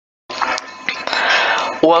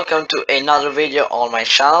Welcome to another video on my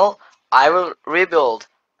channel. I will rebuild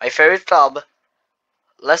my favorite club,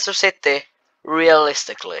 Leicester City,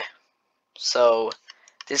 realistically. So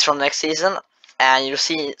this is from next season, and you'll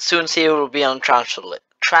soon see who will be on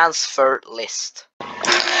transfer list.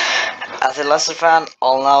 As a Leicester fan,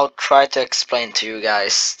 I'll now try to explain to you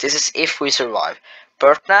guys. This is if we survive.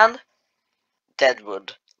 Bertrand,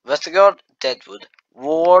 Deadwood. Vestergaard, Deadwood.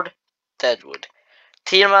 Ward, Deadwood.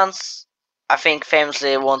 Tielemans, I think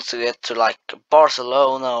famously wants to get to like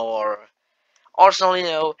Barcelona or Arsenal, you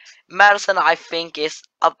know. Madison, I think is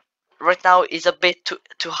up right now is a bit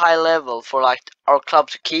too high level for like our club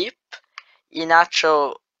to keep.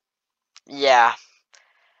 Inacho, yeah,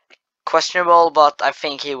 questionable, but I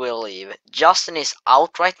think he will leave. Justin is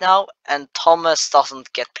out right now, and Thomas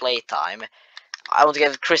doesn't get play time. I want to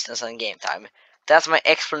get Christensen game time. That's my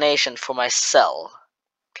explanation for my sell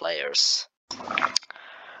players.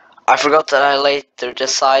 I forgot that I later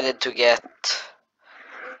decided to get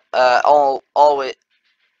always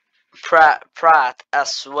Pratt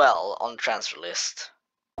as well on transfer list.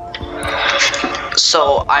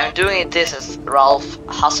 So I'm doing this as Ralph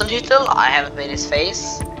Hassenhütl. I haven't made his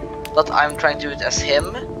face, but I'm trying to do it as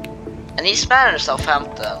him, and he's managed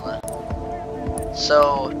Southampton.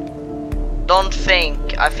 So don't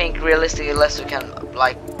think. I think realistically Leicester can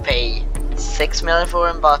like pay 6 million for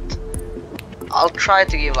him, but I'll try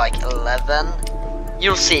to give like 11.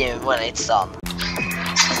 You'll see him when it's done.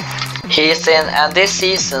 He's in, and this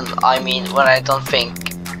season, I mean, when I don't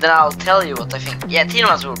think, then I'll tell you what I think. Yeah,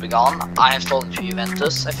 Tielemans will be gone. I have told him to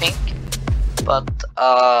Juventus, I think. But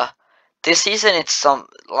this season it's some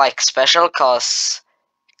like special, cause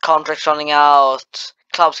contracts running out,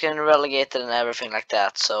 clubs getting relegated, and everything like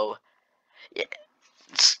that. So yeah,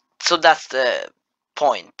 so that's the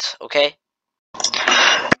point, okay?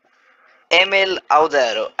 Emil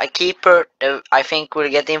Audero, a keeper, I think we'll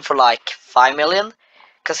get in for like 5 million.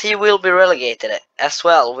 Because he will be relegated as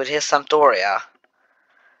well with his Sampdoria.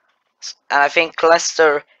 And I think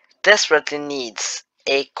Leicester desperately needs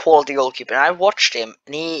a quality goalkeeper. And I watched him,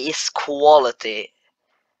 and he is quality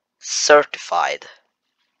certified.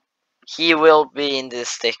 He will be in the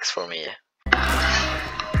sticks for me.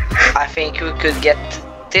 I think we could get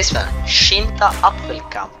this one, Shinta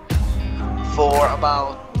Apfelkamp, for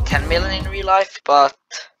about 10 million in real life, but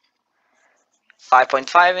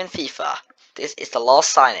 5.5 in FIFA. This is the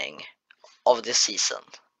last signing of this season.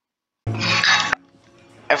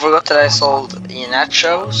 I forgot that I sold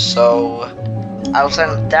Inacho, so I will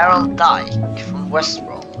send Daryl Dyke from West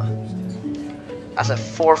Brom as a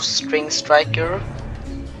 4th string striker,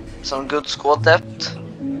 some good squad depth,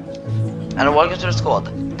 and welcome to the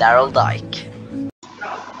squad, Daryl Dyke.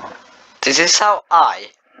 This is how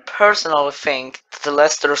I personally think that the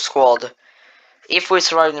Leicester squad, if we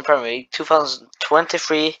survive in the Premier League,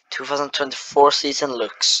 2023-2024 season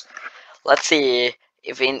looks. Let's see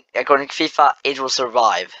if according to FIFA it will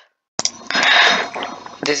survive.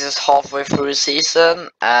 This is halfway through the season,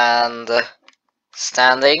 and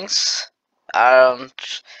standings. I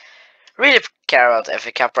don't really care about the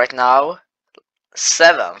FA Cup right now.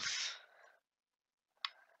 7th.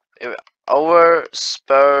 Over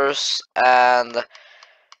Spurs, and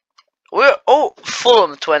we're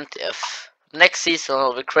Fulham 20th. Next season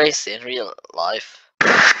will be crazy in real life.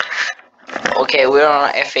 Okay, we're on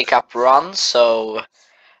an FA Cup run, so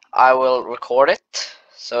I will record it,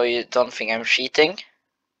 so you don't think I'm cheating.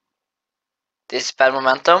 This is bad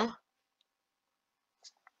momentum.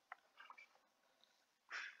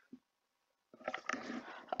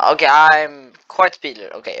 Okay, I'm quite speedy.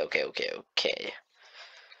 Okay.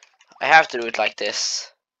 I have to do it like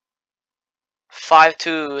this.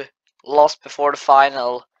 5-2 lost before the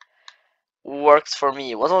final works for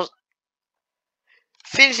me. What was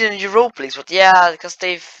finishing in Europa League? But yeah, because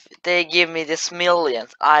they give me this million.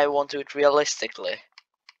 I want to do it realistically.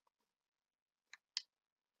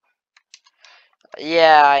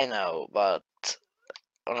 Yeah, I know, but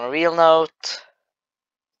on a real note,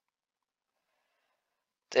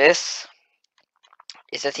 this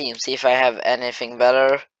is a team. See if I have anything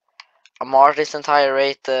better. Amart isn't higher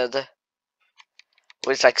rated.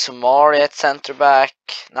 With like Sumari at center back.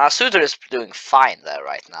 Now Suter is doing fine there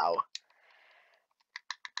right now.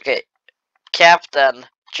 Okay, captain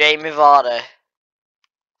Jamie Vardy.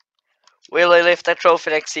 Will he lift a trophy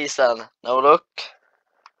next season? No look.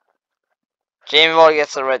 Jamie Vardy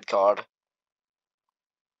gets a red card.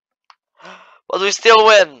 But we still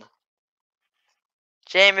win.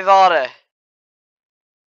 Jamie Vardy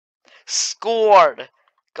scored.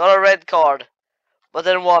 Got a red card. But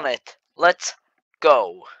then won it. Let's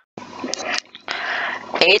go.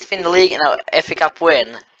 8th in the league and a FA Cup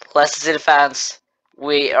win. Leicester City fans,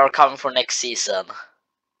 we are coming for next season.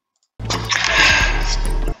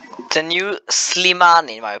 The new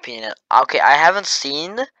Slimani, in my opinion. Okay, I haven't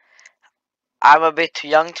seen. I'm a bit too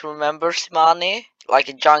young to remember Slimani, like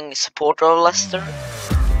a young supporter of Leicester.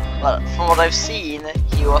 But from what I've seen,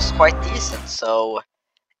 he was quite decent. So,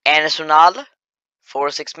 Hassenhütl,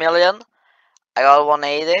 4.6 million. I got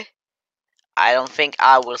 180. I don't think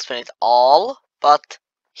I will spend it all, but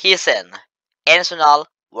he's in. Hassenhütl,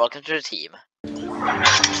 welcome to the team.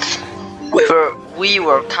 We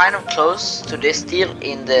were kind of close to this deal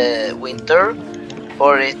in the winter,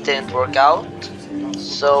 but it didn't work out.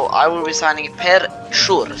 So I will be signing Per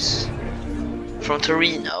Schurz from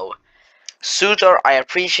Torino. Suitor, I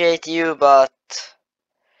appreciate you, but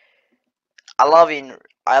I love you.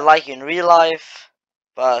 I like you in real life,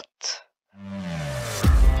 but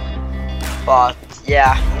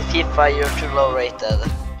yeah, in FIFA you're too low rated.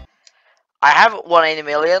 I have 180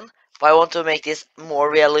 million, but I want to make this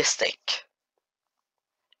more realistic.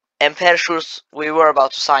 And Per Schurz, we were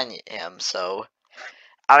about to sign him, so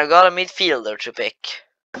I got a midfielder to pick.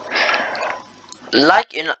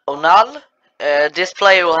 Like in Onal, this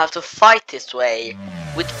player will have to fight his way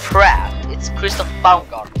with Pratt. It's Christoph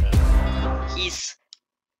Baumgartner.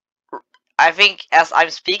 I think, as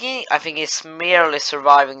I'm speaking, I think he's merely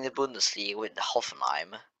surviving the Bundesliga with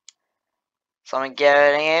Hoffenheim. So I'm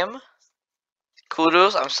getting him.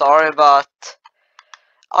 Kudos, I'm sorry, but...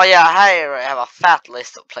 Oh yeah, here I have a fat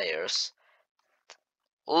list of players.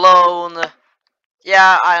 Loan.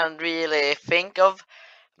 Yeah, I don't really think of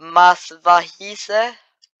Masvahise,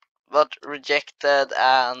 but rejected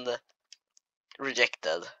and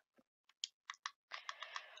rejected.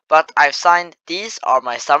 But I've signed, these are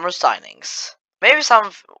my summer signings. Maybe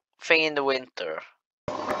something in the winter.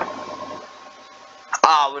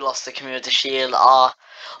 Ah, we lost the Community Shield.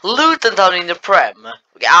 Luton down in the Prem.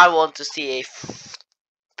 Okay, I want to see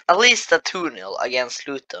at least a 2-0 against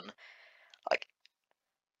Luton. Like,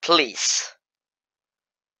 please.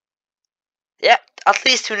 Yeah, at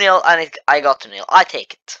least 2-0 and I got 2-0. I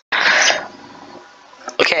take it.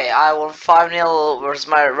 Okay, I won 5-0 versus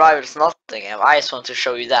my rivals Nottingham. I just want to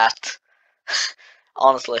show you that.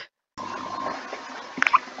 Honestly.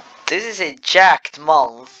 This is a jacked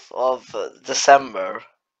month of December.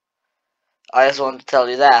 I just want to tell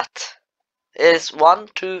you that. It is 1,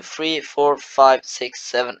 2, 3, 4, 5, 6,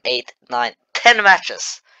 7, 8, 9, 10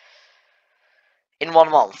 matches in 1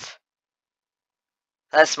 month.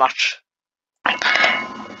 That's much.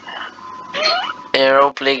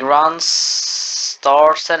 Europa League runs,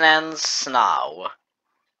 starts and ends now.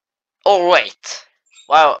 Oh wait,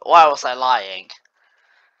 why was I lying?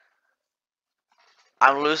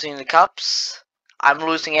 I'm losing the cups. I'm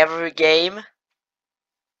losing every game.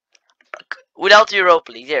 Without the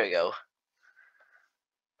Europa League, there we go.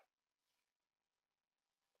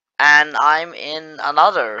 And I'm in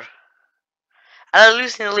another. And I'm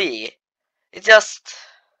losing the league. It's just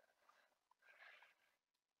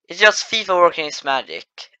FIFA working its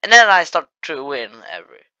magic. And then I start to win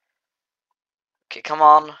every. Okay, come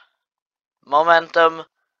on. Momentum.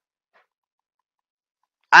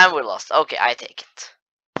 And we lost. Okay, I take it.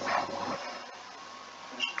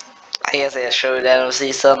 I guess I showed the end of the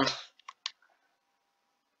season.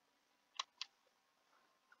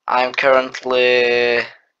 I'm currently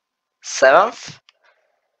 7th.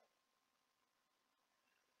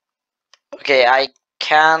 Okay, I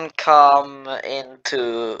can come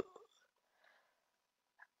 5th.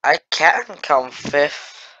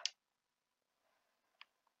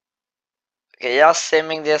 Okay, just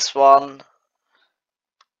simming this one.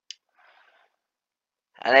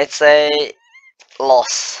 And it's a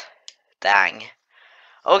loss. Dang.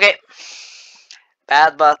 Okay.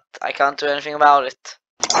 Bad, but I can't do anything about it.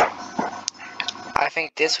 I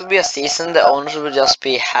think this would be a season the owners would just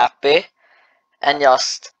be happy and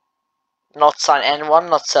just not sign anyone,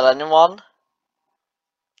 not sell anyone.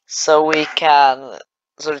 So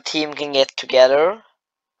the team can get together.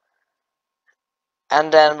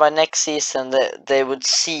 And then by next season they would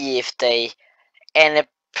see if any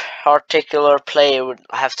particular player would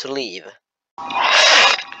have to leave.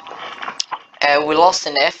 We lost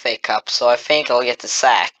in the FA Cup, so I think I'll get the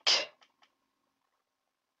sack.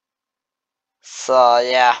 So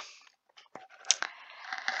yeah,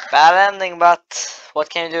 bad ending, but what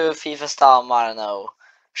can you do with FIFA style? I don't know.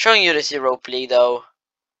 Showing you this Europa League though.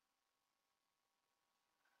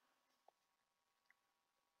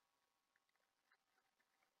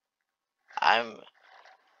 I'm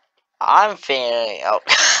feeling. Oh.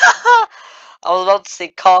 I was about to say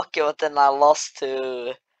cocky, but then I lost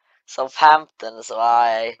to Southampton, so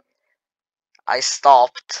I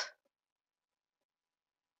stopped.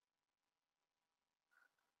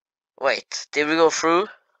 Wait, did we go through?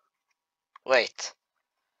 Wait.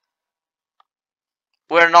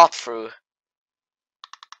 We're not through.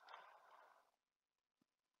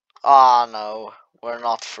 Ah, no. We're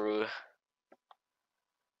not through.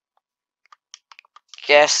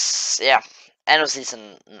 Guess, yeah. End of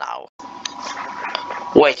season now.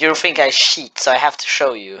 Wait, you think I cheat, so I have to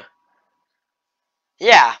show you.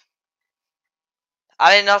 Yeah.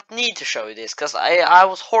 I did not need to show you this, because I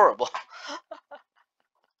was horrible.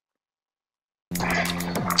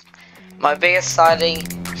 My biggest signing,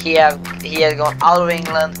 he had gone out of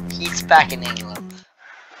England, he's back in England.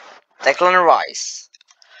 Declan Rice.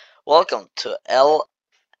 Welcome to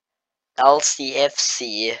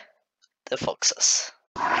LCFC, the Foxes.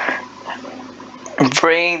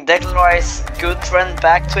 Bring Declan Rice, good friend,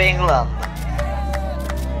 back to England.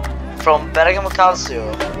 From Bergamo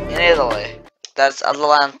Calcio in Italy, that's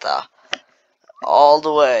Atlanta, all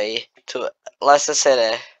the way to Leicester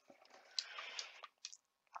City.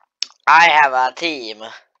 I have a team,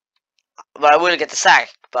 but I will get the sack.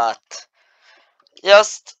 But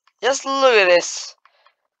just look at this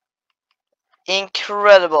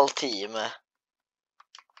incredible team.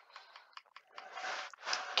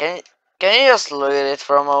 Can you just look at it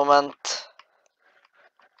for a moment?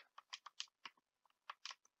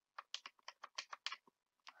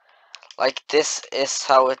 Like, this is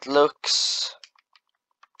how it looks.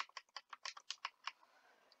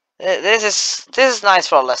 This is nice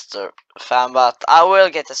for a Leicester fan, but I will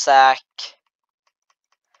get the sack.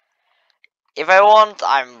 If I want,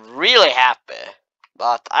 I'm really happy,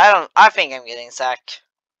 but I think I'm getting sack.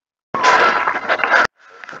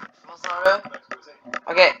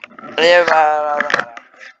 Okay.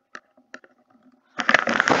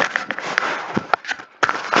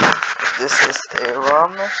 This is a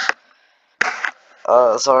run.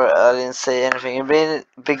 Sorry, I didn't say anything in the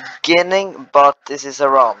beginning, but this is a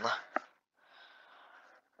run.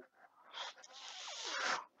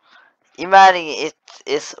 Imagine it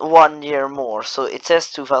is 1 year more, so it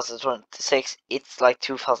says 2026, it's like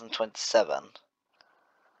 2027.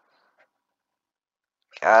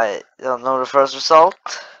 I don't know the first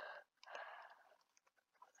result,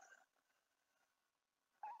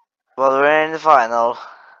 but we're in the final.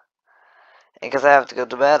 And because I have to go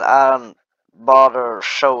to bed, I don't bother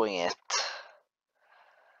showing it.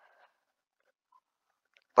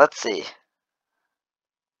 Let's see.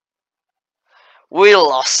 We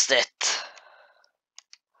lost it.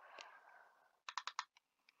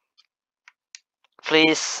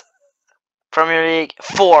 Please, Premier League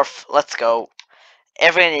 4th. Let's go.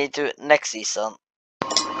 Everything need to next season.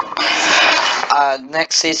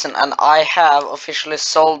 Next season, and I have officially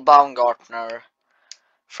sold Baumgartner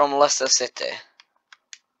from Leicester City.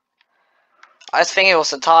 I think it was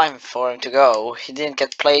the time for him to go. He didn't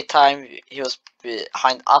get play time. He was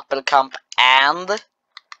behind Appelkamp and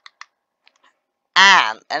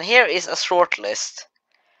here is a short list.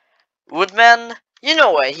 Woodman, you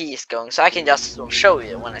know where he is going, so I can just show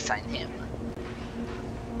you when I sign him.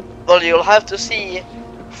 Well, you'll have to see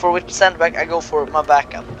for which centre-back I go for my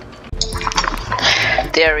backup.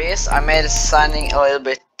 There he is. I made a signing a little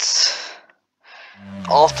bit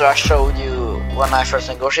after I showed you when I first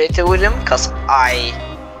negotiated with him, because I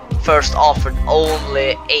first offered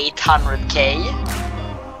only 800k.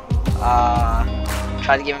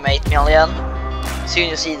 Tried to give him 8 million. Soon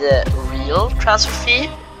you see the real transfer fee.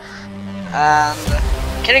 And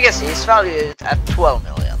can you guess, he's valued at 12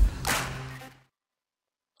 million.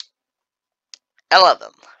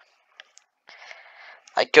 11.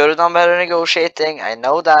 I could have done better negotiating, I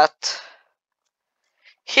know that.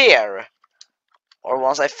 Here, or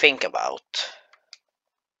once I think about,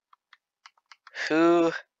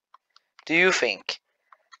 who do you think?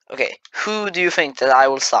 Okay, who do you think that I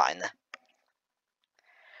will sign?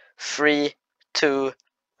 3, 2,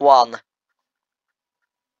 1,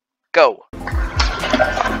 go.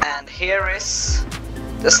 And here is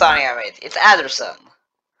the signing I made. It's Anderson.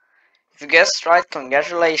 If you guessed right,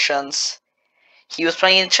 congratulations. He was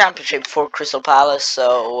playing in the Championship for Crystal Palace,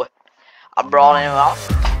 so I brought him up.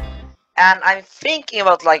 And I'm thinking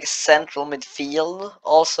about like central midfield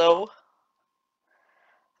also.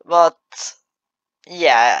 But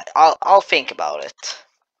yeah, I'll think about it.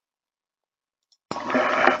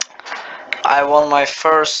 I won my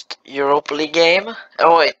first Europa League game.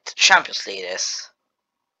 Oh wait, Champions League is.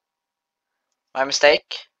 My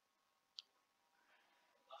mistake.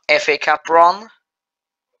 FA Cup run.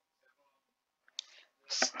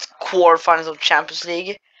 Quarterfinals of Champions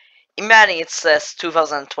League. Imagine it says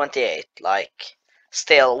 2028, like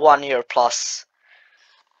still 1 year plus.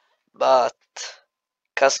 But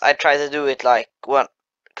because I tried to do it like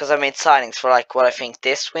because because I made signings for like what I think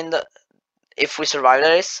this window, if we survive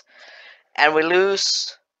that is, and we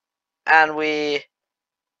lose, and we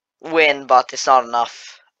win, but it's not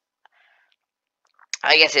enough.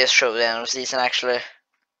 I guess it's true the end of the season actually.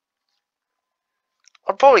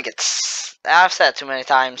 I'll probably get. I've said too many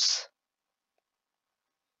times.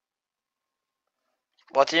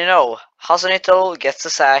 What do you know? Hassenhütl gets the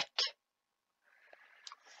sack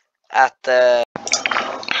at the.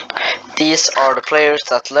 These are the players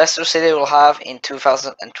that Leicester City will have in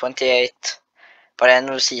 2028 by the end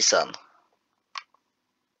of the season.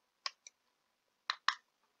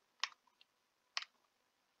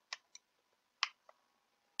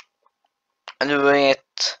 I'm doing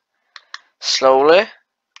it slowly,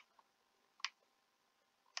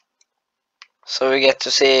 so we get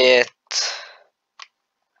to see it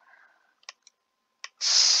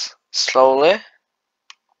slowly.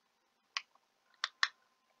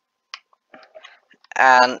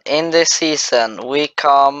 And in this season we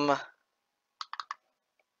come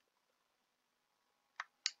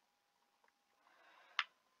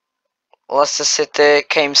Leicester City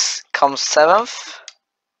comes 7th.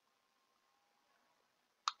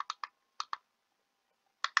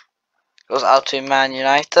 Goes out to Man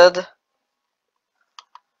United.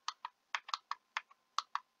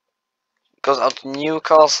 Goes out to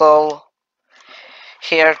Newcastle.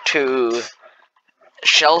 Here to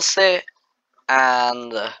Chelsea.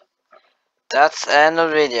 And that's the end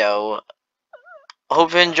of the video.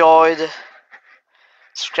 Hope you enjoyed.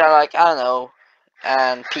 Subscribe, like, I don't know.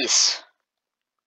 And peace.